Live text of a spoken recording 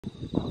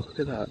Oh, look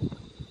at that.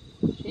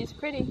 She's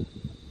pretty.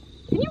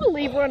 Can you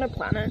believe we're on a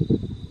planet?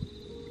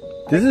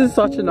 This is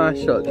such a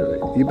nice shot, Joy.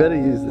 You better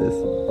use this.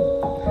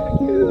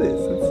 Look at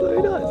this, it's so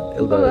nice.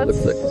 Although Oh, it looks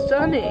that's like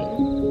stunning.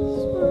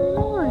 So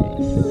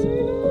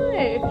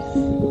nice.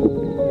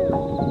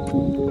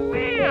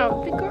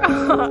 Wow, the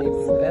grass.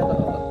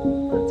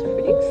 That's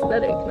pretty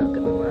aesthetic, not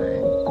gonna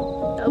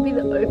lie. That'll be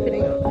the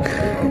opening of the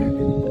film.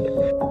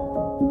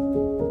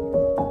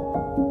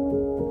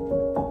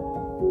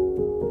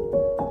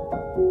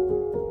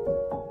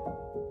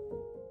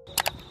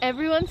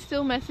 Everyone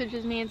still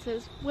messages me and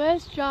says,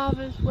 "Where's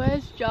Jarvis?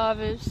 Where's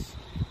Jarvis?"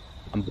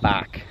 I'm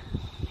back.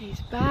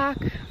 He's back.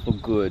 For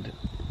good.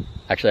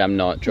 Actually, I'm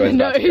not. Joy's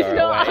about to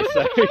go away.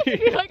 So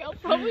Like, I'll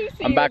probably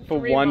see I'm you back in for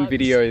 3 one months.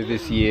 video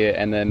this year,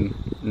 and then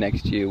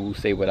next year we'll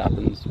see what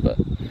happens. But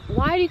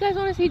Why do you guys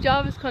want to see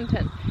Jarvis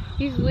content?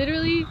 He's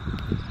literally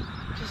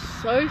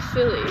just so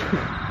silly.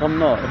 I'm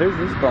not. Who's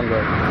this bongo?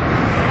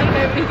 I don't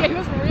know, but he gave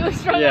us really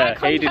strong eye Yeah,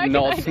 contact he did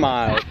not and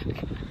smile.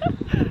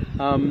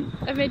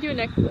 I made you a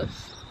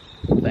necklace.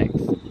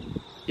 Thanks.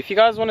 If you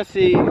guys want to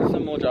see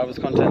some more Jarvis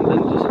content,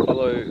 then just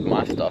follow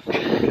my stuff,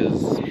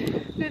 because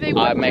No, they I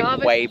want make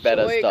Jarvis way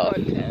better Joy stuff.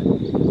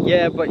 content.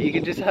 Yeah, but you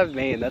can just have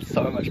me, and that's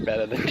so much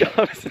better than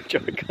Jarvis and Joy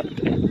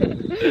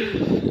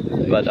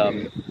content. But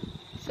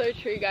So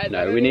true, guys. I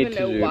no, don't we need even to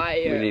know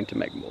why we need to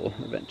make more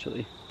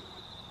eventually.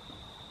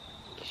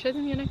 Show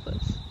them your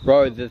necklace.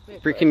 Bro, the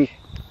freaking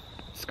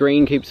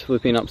screen keeps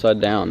flipping upside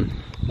down.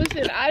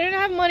 Listen, I don't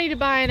have money to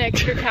buy an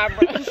extra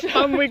camera, so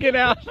I'm wigging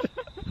out.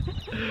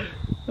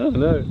 Oh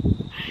no.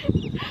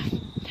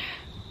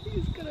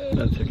 He's gonna...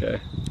 That's okay.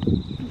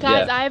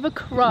 Guys, Yeah. I have a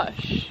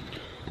crush.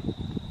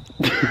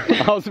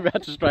 I was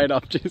about to straight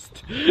up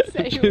just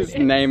it.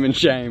 name and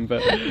shame, but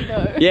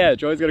No. yeah,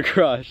 Joy's got a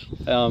crush.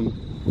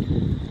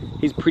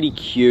 He's pretty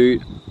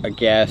cute, I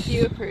guess. Do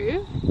you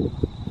approve?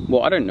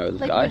 Well, I don't know the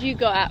Like, guy. would you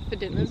go out for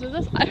dinners with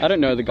us? I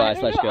don't know the guy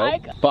slash girl,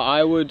 but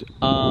I would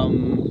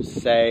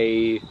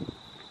say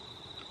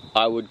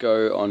I would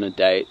go on a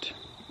date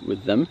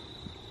with them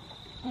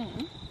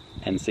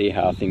and see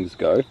how things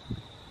go.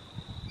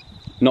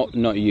 Not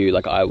you,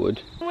 like I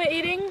would. We're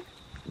eating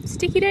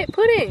sticky date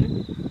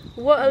pudding.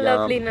 What a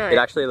lovely night. It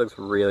actually looks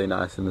really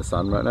nice in the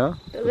sun right now.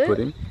 Does the it?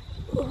 pudding.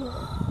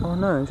 Oh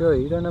no,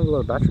 Joey, you don't have a lot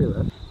of battery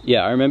left.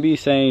 Yeah, I remember you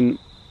saying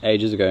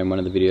ages ago in one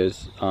of the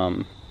videos,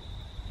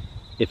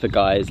 if a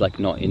guy is like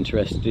not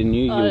interested in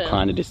you, you'll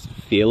kind of just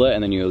feel it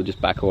and then you'll just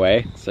back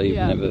away. So you've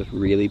never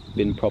really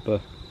been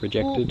proper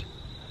rejected.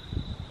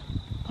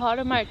 Well, part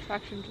of my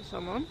attraction to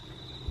someone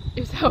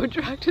is how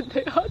attracted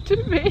they are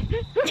to me.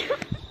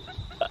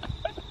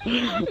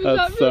 Is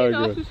That's that so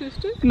really good.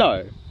 narcissistic?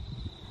 No.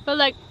 But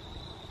like,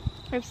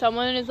 if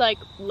someone is like,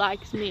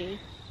 likes me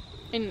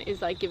and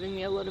is like giving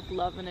me a lot of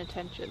love and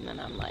attention, then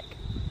I'm like...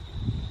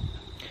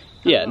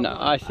 Yeah, no,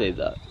 I see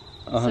that.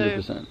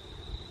 100%. So,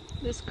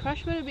 this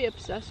crush better be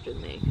obsessed with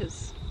me,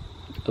 because...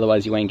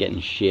 Otherwise you ain't getting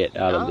shit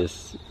out of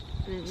this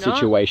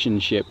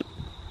situationship.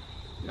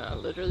 No,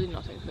 literally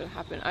nothing's gonna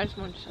happen. I just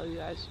wanted to tell you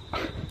guys.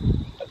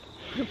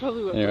 I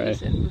probably won't Anyway. put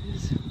this in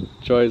because...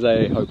 Joy's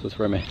a hopeless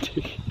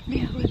romantic.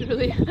 Yeah,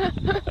 literally.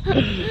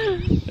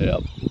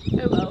 Yep.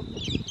 Oh well.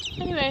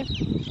 Anyway.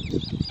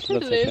 That's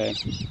Toodaloo. okay.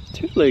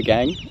 Toodaloo,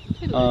 gang.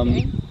 Toodaloo,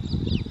 gang.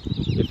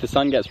 If the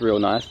sun gets real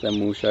nice, then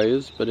we'll show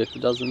you. But if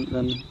it doesn't,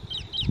 then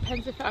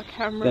Depends if our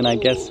camera I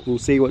will guess we'll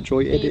see what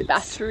Joy be edits.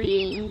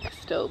 batterying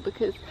still,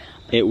 because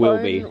It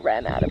will be. phone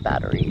ran out of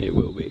battery. It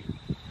will be.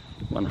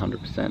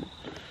 100%.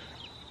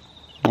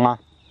 Mwah.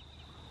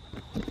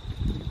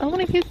 I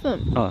want to kiss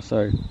them. Oh,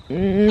 sorry.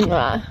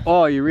 Mwah.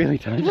 Oh, you really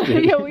touched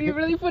it. Yeah, well, you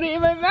really put it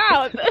in my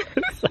mouth.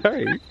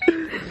 Sorry.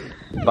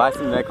 Buy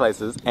some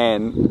necklaces,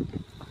 and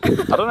I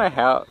don't know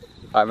how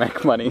I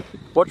make money.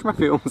 Watch my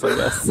films, I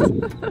guess.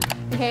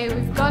 Okay,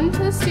 we've gone to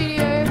the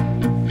studio.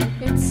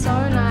 It's so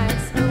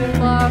nice. I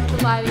love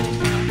the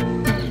lighting.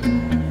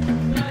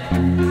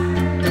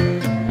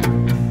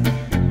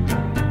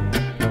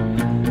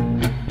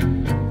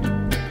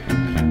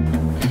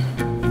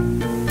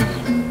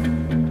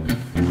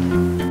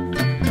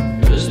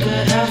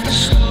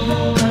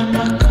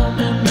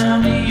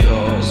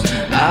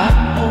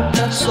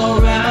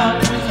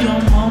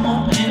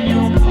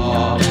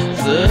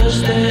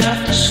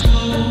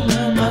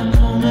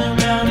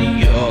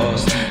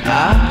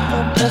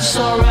 That's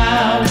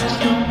alright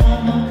with your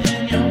mama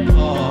and your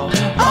pa.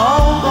 Oh,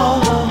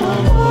 oh, oh,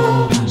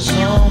 oh, oh,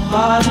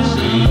 somebody's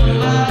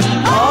real.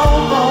 Oh,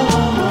 oh,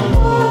 oh,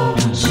 oh,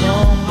 oh,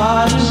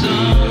 somebody's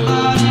real.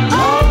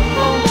 Oh,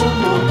 oh, oh,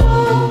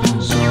 oh,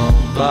 oh,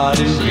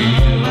 somebody's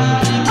real.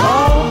 Oh,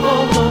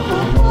 oh, oh,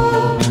 oh,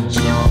 oh,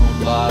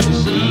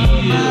 somebody's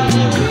real.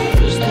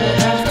 Thursday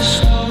after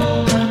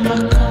school, am I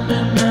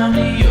coming round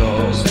to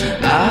yours?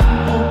 I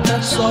hope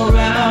that's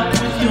alright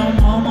with your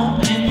mama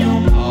and your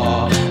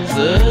pa.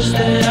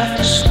 Thursday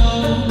after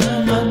school,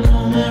 am I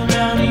coming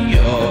round to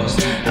yours?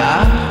 I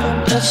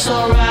hope that's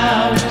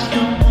alright with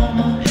your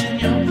mama and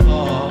your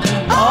pa.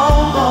 Oh,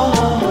 oh,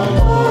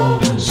 oh,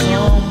 oh,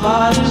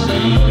 somebody's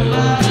real.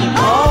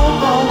 Oh,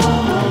 oh,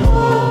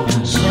 oh,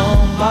 oh,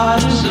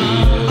 somebody's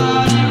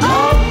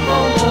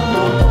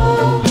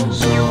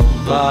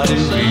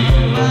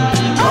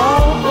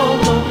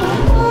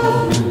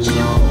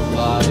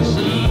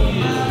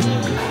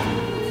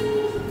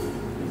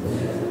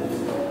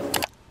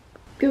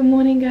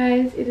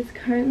guys, it is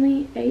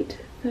currently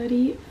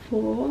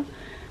 8:34.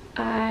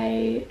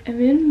 I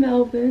am in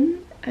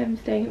Melbourne. I'm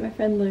staying at my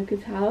friend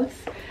Luca's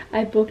house.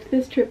 I booked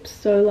this trip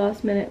so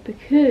last minute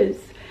because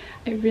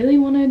I really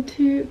wanted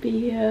to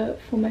be here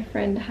for my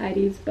friend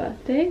Heidi's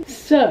birthday.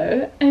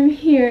 So I'm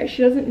here.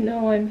 She doesn't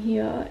know I'm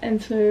here,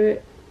 and so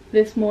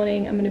this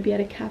morning I'm going to be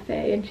at a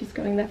cafe and she's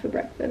going there for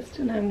breakfast,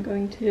 and I'm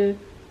going to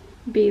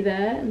be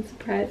there and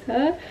surprise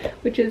her,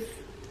 which is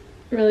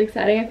really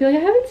exciting. I feel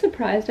like I haven't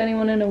surprised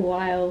anyone in a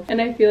while, and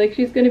I feel like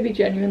she's going to be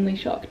genuinely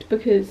shocked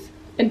because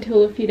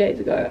until a few days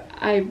ago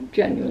I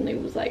genuinely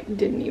was like,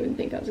 didn't even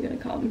think I was going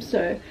to come.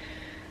 So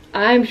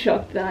I'm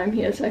shocked that I'm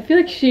here, so I feel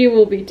like she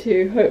will be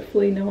too.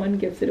 Hopefully no one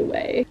gives it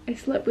away. I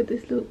slept with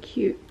this little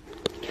cute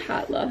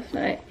cat last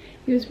night.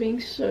 He was being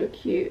so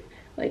cute,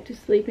 like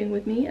just sleeping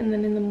with me, and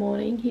then in the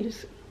morning he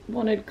just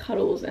wanted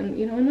cuddles, and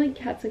you know when like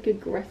cats like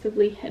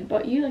aggressively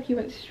headbutt you, like he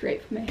went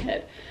straight for my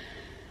head.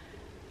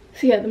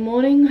 So yeah, the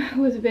morning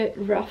was a bit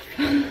rough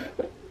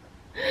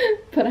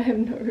but I have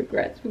no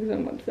regrets because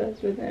I'm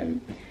obsessed with him.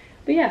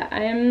 But yeah,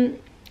 I am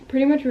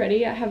pretty much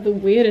ready. I have the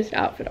weirdest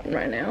outfit on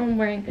right now. I'm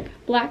wearing a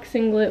black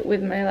singlet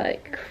with my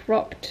like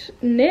cropped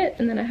knit,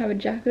 and then I have a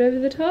jacket over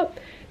the top.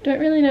 Don't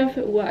really know if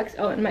it works.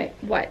 Oh, and my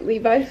white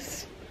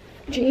Levi's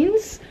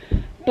jeans.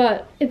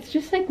 But it's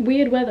just like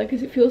weird weather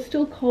because it feels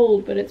still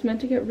cold, but it's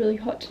meant to get really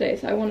hot today,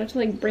 so I wanted to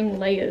like bring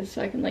layers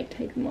so I can like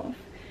take them off.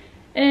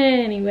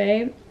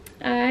 Anyway,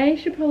 I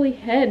should probably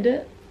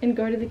head and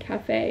go to the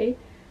cafe.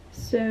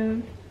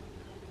 So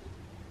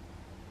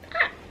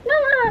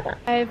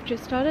I've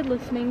just started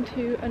listening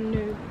to a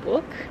new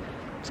book.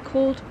 It's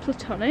called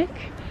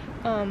Platonic.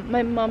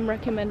 My mum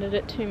recommended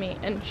it to me,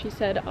 and she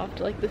said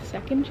after like the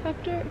second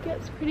chapter it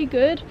gets pretty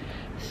good.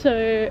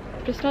 So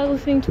just started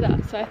listening to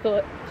that, so I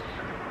thought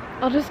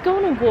I'll just go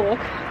on a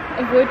walk,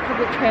 avoid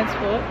public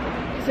transport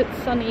because it's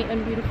sunny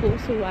and beautiful,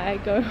 so why I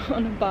go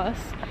on a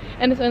bus,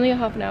 and it's only a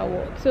half an hour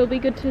walk, so it'll be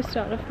good to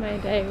start off my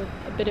day with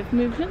a bit of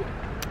movement.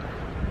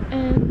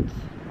 And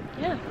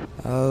yeah,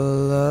 I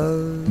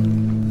love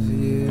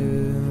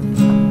you,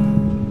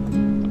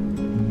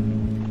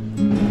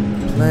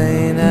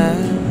 plain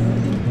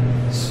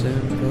and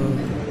simple.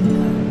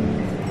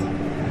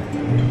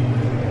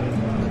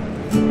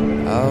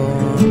 I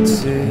want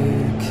to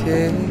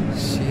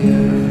kiss you,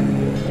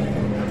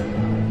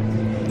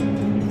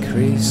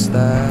 increase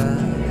that,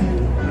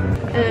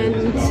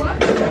 and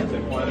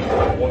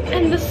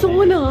the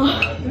sauna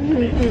and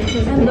the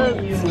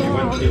spa.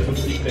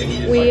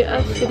 We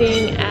are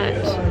sitting at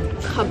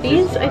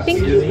Cubby's. I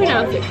think you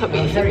pronounce it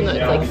Cubby's even though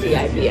it's like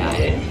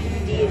C-I-B-I.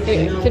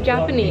 Anyway, it's a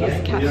Japanese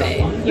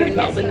cafe here in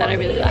Melbourne that I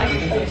really like.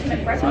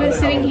 So we're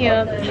sitting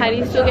here.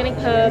 Heidi's still getting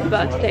her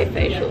birthday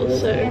facial,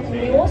 so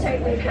we're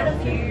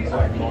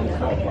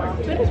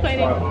just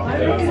waiting.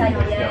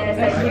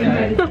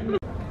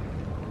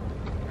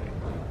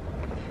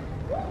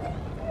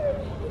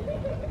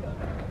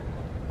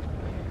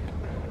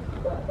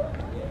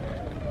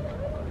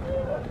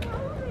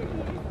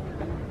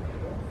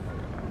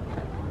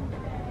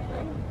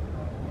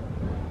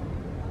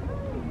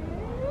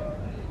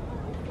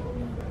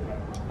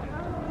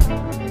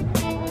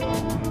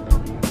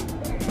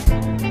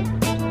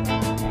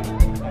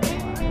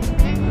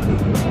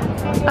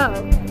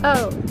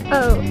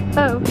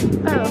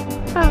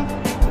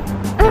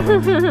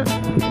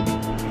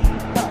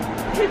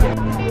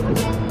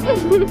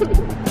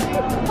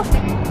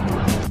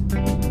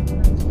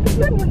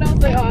 When I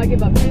was like, oh, I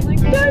give up. He's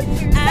like, don't do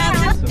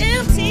that.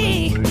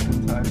 empty.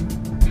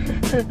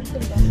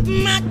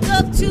 My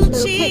cup too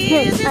cheese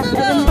is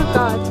Edinburgh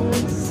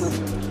Gardens.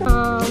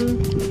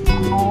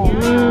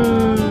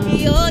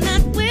 You're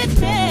not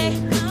with me.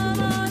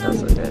 That's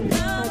what good. I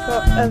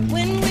got a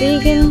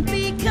vegan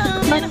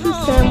mushroom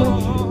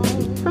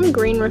sandwich from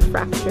Green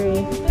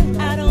Refractory.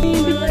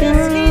 Baby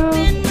girl.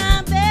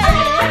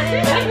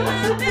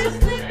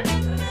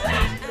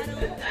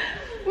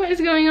 What is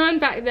going on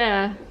back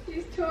there?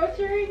 She's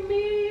torturing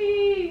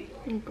me.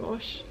 Oh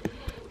gosh.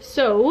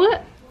 So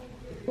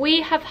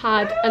we have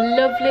had a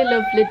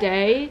lovely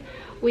day.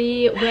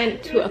 We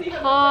went to a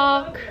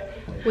park,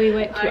 we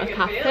went to a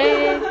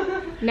cafe,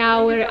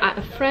 now we're at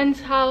a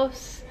friend's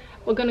house.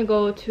 We're gonna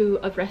go to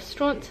a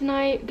restaurant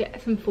tonight,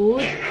 get some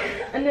food,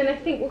 and then I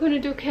think we're gonna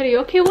do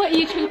karaoke. What are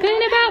you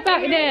talking about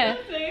back there?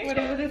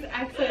 Whatever this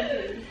accent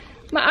is.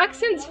 My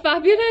accent's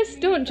fabulous,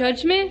 don't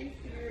judge me.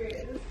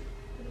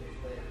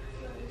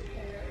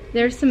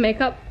 There's some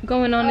makeup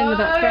going on in the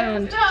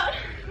background.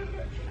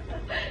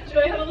 Should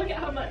I have a look at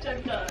how much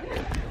I've done?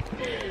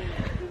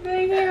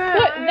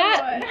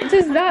 What,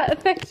 does that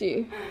affect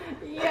you?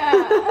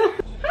 Yeah.